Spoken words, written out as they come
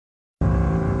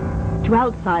To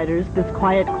outsiders, this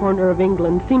quiet corner of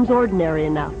England seems ordinary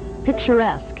enough,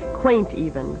 picturesque, quaint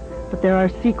even. But there are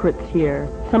secrets here,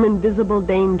 some invisible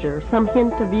danger, some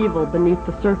hint of evil beneath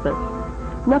the surface.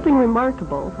 Nothing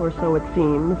remarkable, or so it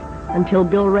seems, until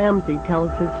Bill Ramsey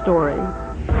tells his story.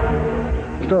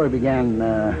 The story began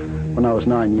when I was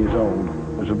 9 years old.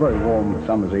 It was a very warm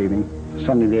summer's evening.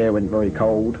 Suddenly the air went very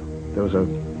cold. There was a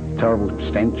terrible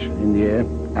stench in the air,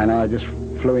 and I just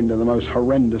flew into the most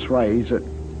horrendous rage that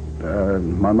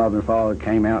my mother and father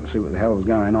came out to see what the hell was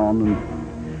going on.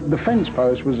 And the fence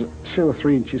post was 2 or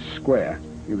 3 inches square.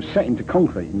 It was set into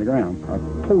concrete in the ground. I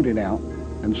pulled it out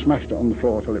and smashed it on the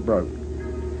floor till it broke.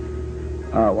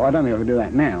 Well, I don't think I could do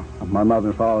that now. My mother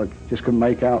and father just couldn't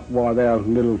make out why their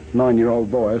little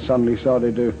 9-year-old boy suddenly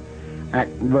started to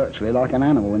act virtually like an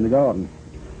animal in the garden.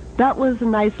 That was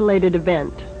an isolated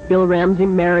event. Bill Ramsey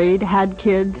married, had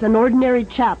kids, an ordinary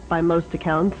chap by most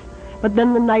accounts. But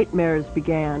then the nightmares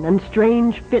began, and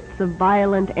strange fits of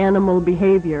violent animal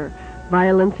behavior,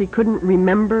 violence he couldn't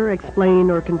remember, explain,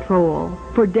 or control.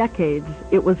 For decades,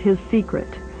 it was his secret.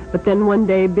 But then one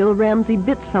day, Bill Ramsey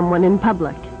bit someone in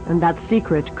public, and that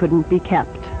secret couldn't be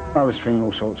kept. I was feeling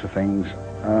all sorts of things.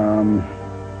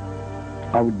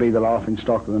 I would be the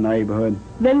laughingstock of the neighborhood.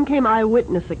 Then came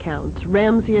eyewitness accounts.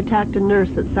 Ramsey attacked a nurse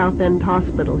at Southend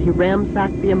Hospital. He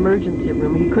ransacked the emergency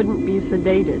room. He couldn't be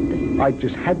sedated. I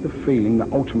just had the feeling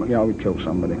that ultimately I would kill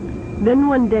somebody. Then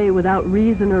one day, without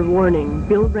reason or warning,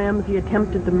 Bill Ramsey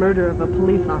attempted the murder of a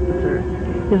police officer.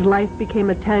 His life became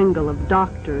a tangle of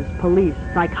doctors, police,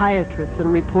 psychiatrists,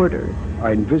 and reporters.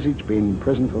 I envisaged being in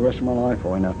prison for the rest of my life,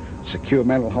 or in a secure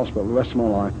mental hospital the rest of my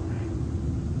life,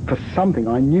 for something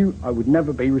I knew I would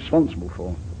never be responsible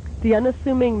for. The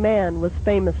unassuming man was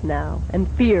famous now, and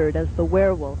feared as the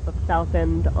werewolf of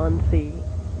Southend-on-Sea.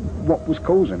 What was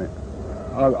causing it?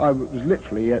 I was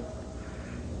literally,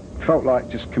 felt like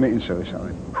just committing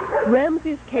suicide.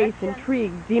 Ramsey's case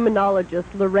intrigued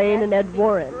demonologists Lorraine and Ed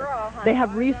Warren. They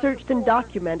have researched and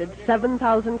documented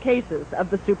 7,000 cases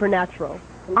of the supernatural.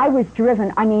 I was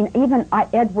driven. I mean, even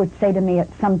Ed would say to me at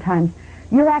sometimes,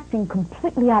 "You're acting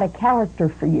completely out of character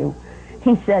for you."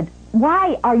 He said,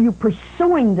 "Why are you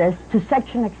pursuing this to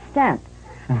such an extent?"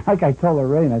 Like I told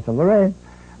Lorraine, I said, "Lorraine,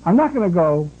 I'm not going to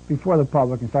go before the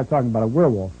public and start talking about a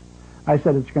werewolf." I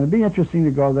said, "It's going to be interesting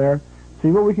to go there,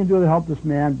 see what we can do to help this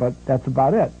man, but that's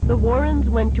about it." The Warrens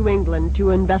went to England to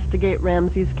investigate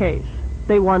Ramsey's case.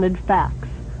 They wanted facts.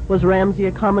 Was Ramsey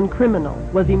a common criminal?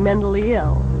 Was he mentally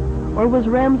ill? Or was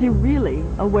Ramsey really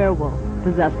a werewolf,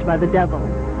 possessed by the devil?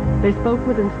 They spoke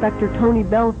with Inspector Tony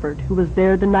Belford, who was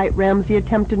there the night Ramsey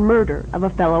attempted murder of a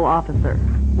fellow officer.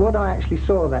 What I actually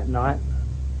saw that night,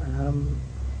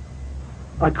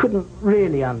 I couldn't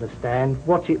really understand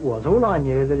what it was. All I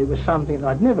knew that it was something that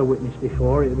I'd never witnessed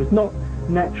before. It was not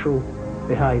natural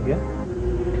behaviour.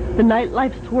 The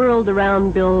nightlife swirled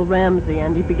around Bill Ramsey,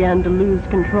 and he began to lose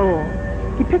control.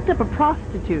 He picked up a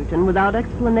prostitute and without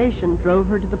explanation drove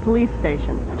her to the police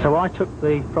station. So I took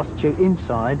the prostitute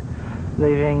inside,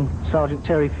 leaving Sergeant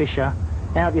Terry Fisher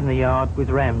out in the yard with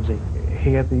Ramsey.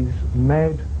 He had these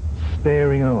mad,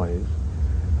 staring eyes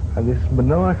and this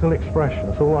maniacal expression.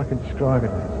 That's all I can describe it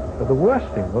as. But the worst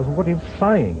thing was what he was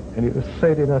saying, and it was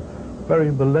said in a very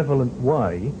malevolent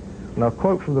way. And I'll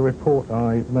quote from the report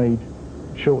I made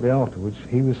shortly afterwards.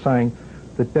 He was saying,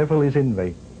 "The devil is in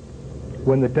me.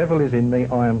 When the devil is in me,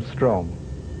 I am strong.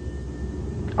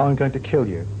 I'm going to kill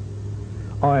you.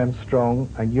 I am strong,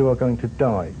 and you are going to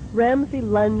die." Ramsey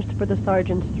lunged for the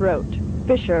sergeant's throat.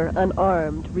 Fisher,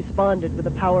 unarmed, responded with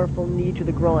a powerful knee to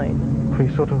the groin. He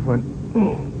sort of went,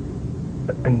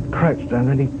 and crouched, and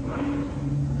then he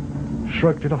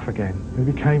shrugged it off again. He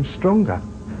became stronger.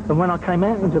 And when I came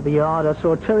out into the yard, I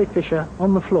saw Terry Fisher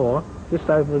on the floor, just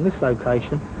over in this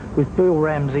location, with Bill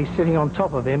Ramsey sitting on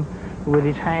top of him with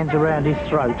his hands around his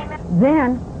throat.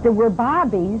 Then there were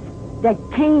bobbies that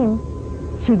came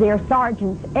to their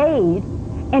sergeant's aid,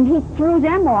 and he threw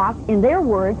them off, in their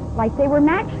words, like they were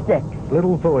matchsticks. A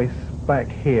little voice back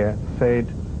here said,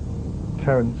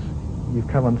 "Terence, you've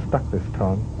come unstuck this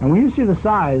time." And when you see the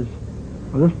size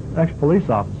of this ex-police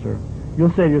officer,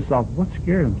 you'll say to yourself, what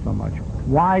scared him so much?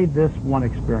 Why this one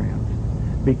experience?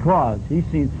 Because he's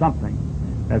seen something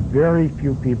that very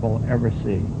few people ever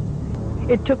see.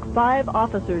 It took 5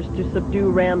 officers to subdue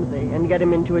Ramsey and get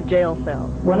him into a jail cell.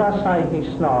 When I say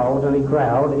he snarled and he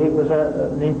growled, it was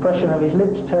the impression of his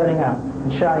lips turning up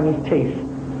and showing his teeth.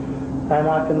 And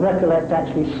I can recollect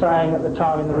actually saying at the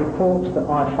time in the reports that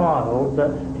I filed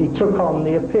that he took on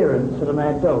the appearance of a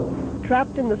mad dog.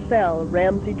 Trapped in the cell,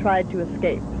 Ramsey tried to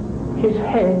escape. His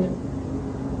head,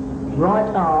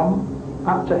 right arm,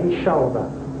 up to his shoulder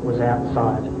was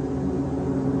outside.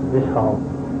 this hole.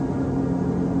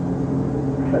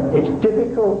 It's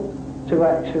difficult to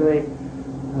actually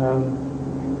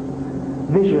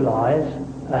visualise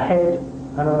a head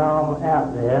and an arm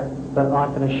out there, but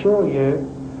I can assure you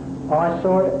I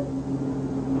saw it,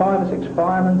 5 or 6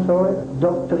 firemen saw it, a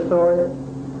doctor saw it,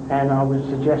 and I would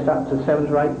suggest up to 7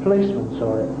 or 8 policemen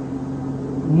saw it,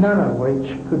 none of which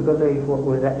could believe what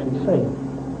we'd actually seen.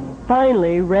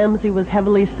 Finally, Ramsey was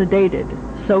heavily sedated,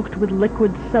 soaked with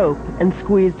liquid soap, and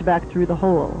squeezed back through the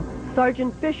hole.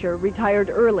 Sergeant Fisher retired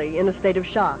early in a state of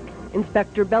shock.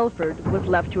 Inspector Belford was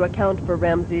left to account for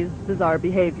Ramsey's bizarre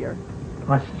behavior.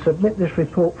 I submit this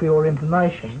report for your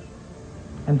information,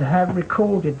 and to have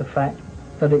recorded the fact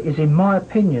that it is in my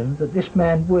opinion that this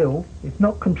man will, if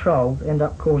not controlled, end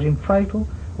up causing fatal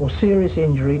or serious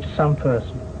injury to some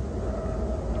person.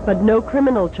 But no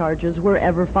criminal charges were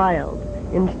ever filed.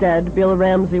 Instead, Bill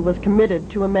Ramsey was committed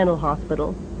to a mental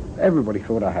hospital. Everybody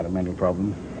thought I had a mental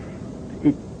problem.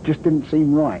 It just didn't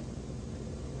seem right.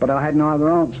 But I had no other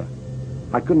answer.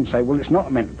 I couldn't say, well, it's not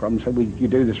a mental problem, so you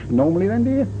do this normally then,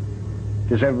 do you?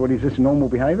 Does everybody this normal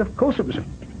behaviour? Of course it was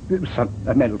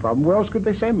a mental problem. Where else could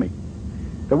they send me?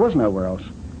 There was nowhere else.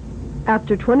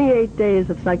 After 28 days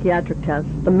of psychiatric tests,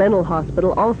 the mental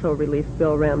hospital also released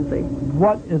Bill Ramsey.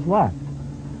 What is left?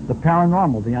 The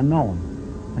paranormal, the unknown.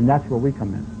 And that's where we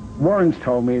come in. Warren's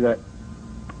told me that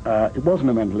it wasn't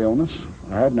a mental illness.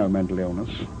 I had no mental illness.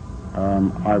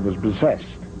 I was possessed,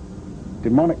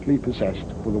 demonically possessed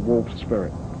with a warped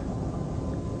spirit.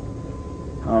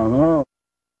 Oh, no.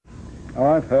 Oh,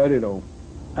 I've heard it all.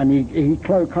 And he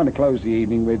kind of closed the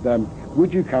evening with,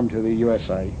 would you come to the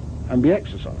USA and be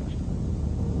exercised?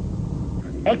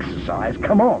 Exercise?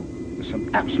 Come on. There's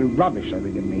some absolute rubbish they've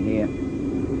given me here.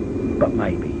 But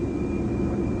maybe.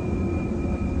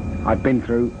 I've been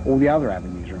through all the other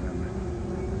avenues, remember.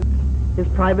 His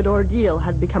private ordeal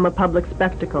had become a public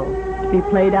spectacle to be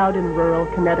played out in rural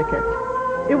Connecticut.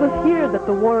 It was here that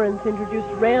the Warrens introduced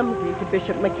Ramsey to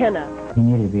Bishop McKenna. He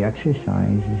needed to be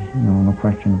exercised, no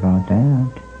question about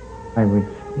that. I would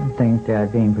think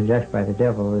that being possessed by the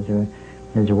devil is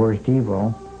the worst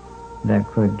evil that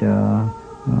could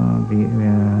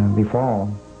befall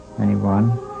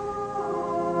anyone.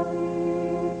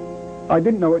 I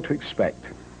didn't know what to expect.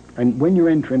 And when you're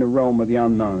entering a realm of the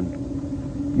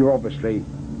unknown, you're obviously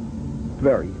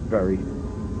very, very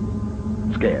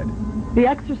scared. The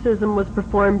exorcism was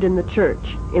performed in the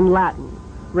church, in Latin.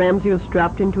 Ramsey was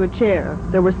strapped into a chair.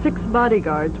 There were 6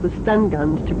 bodyguards with stun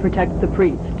guns to protect the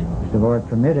priest. If the Lord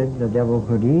permitted, the devil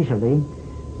could easily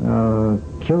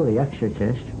kill the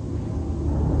exorcist.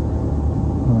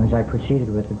 As I proceeded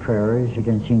with the prayers, it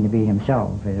didn't seem to be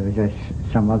himself. It was just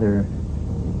some other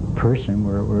person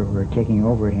were taking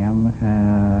over him.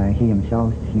 He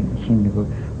himself seemed to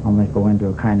almost go into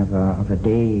a kind of a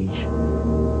daze.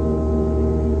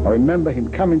 I remember him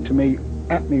coming to me,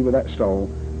 at me with that stole,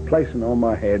 placing it on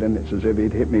my head, and it's as if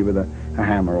he'd hit me with a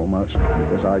hammer almost,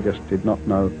 because I just did not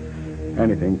know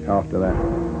anything after that.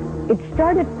 It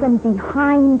started from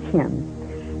behind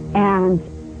him, and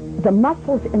the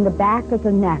muscles in the back of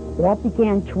the neck all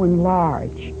began to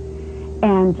enlarge,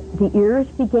 and the ears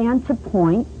began to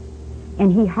point,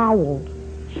 and he howled.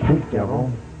 Speak, devil.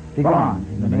 Be gone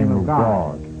in the name of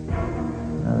God.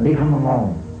 Leave him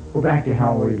alone. Go back to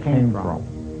hell where you came from.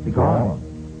 Be gone.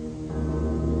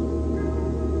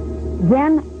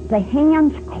 Then the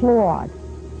hands clawed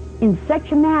in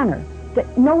such a manner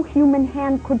that no human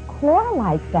hand could claw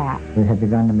like that. He had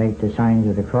begun to make the signs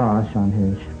of the cross on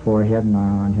his forehead and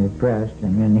on his breast,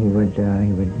 and then he would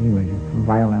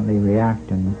violently react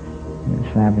and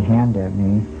slap his hand at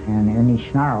me, and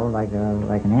he snarled like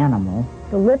an animal.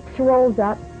 The lips rolled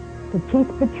up, the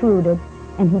teeth protruded,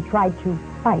 and he tried to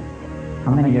fight.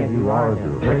 How many of you are there?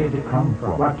 Where did you come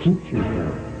from? What keeps you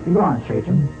here? Be gone,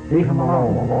 Satan. Leave him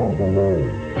alone.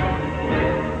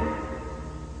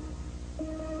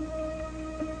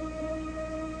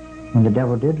 When the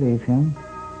devil did leave him,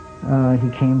 he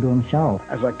came to himself.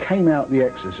 As I came out the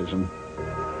exorcism,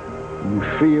 you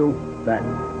feel that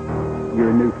you're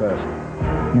a new person.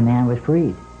 The man was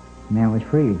freed. The man was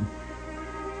freed.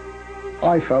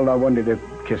 I felt I wanted to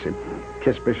kiss him,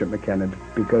 kiss Bishop McKenna,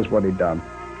 because what he'd done.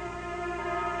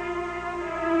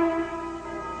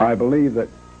 I believe that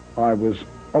I was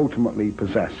ultimately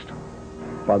possessed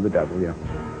by the devil, yeah.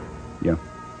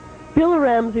 Bill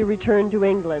Ramsey returned to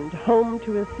England, home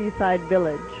to his seaside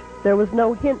village. There was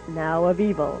no hint now of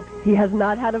evil. He has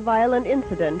not had a violent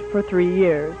incident for 3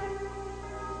 years.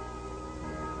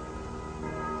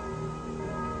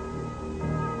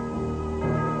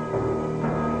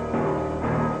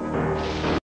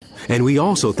 And we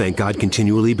also thank God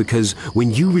continually because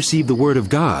when you received the word of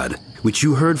God, which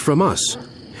you heard from us,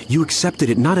 you accepted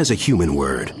it not as a human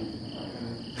word,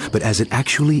 but as it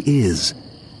actually is,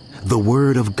 the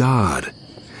word of God,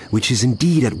 which is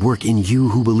indeed at work in you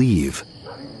who believe.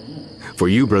 For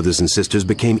you, brothers and sisters,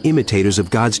 became imitators of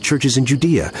God's churches in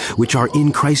Judea, which are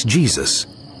in Christ Jesus.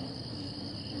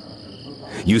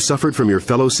 You suffered from your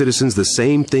fellow citizens the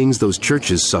same things those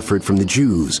churches suffered from the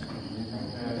Jews,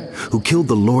 who killed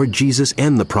the Lord Jesus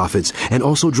and the prophets, and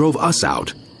also drove us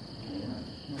out.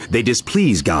 They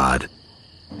displease God,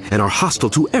 and are hostile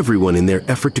to everyone in their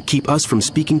effort to keep us from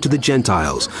speaking to the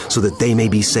Gentiles, so that they may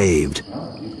be saved.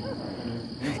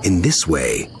 In this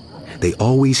way, they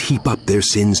always heap up their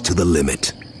sins to the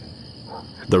limit.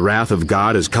 The wrath of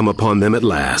God has come upon them at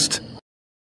last.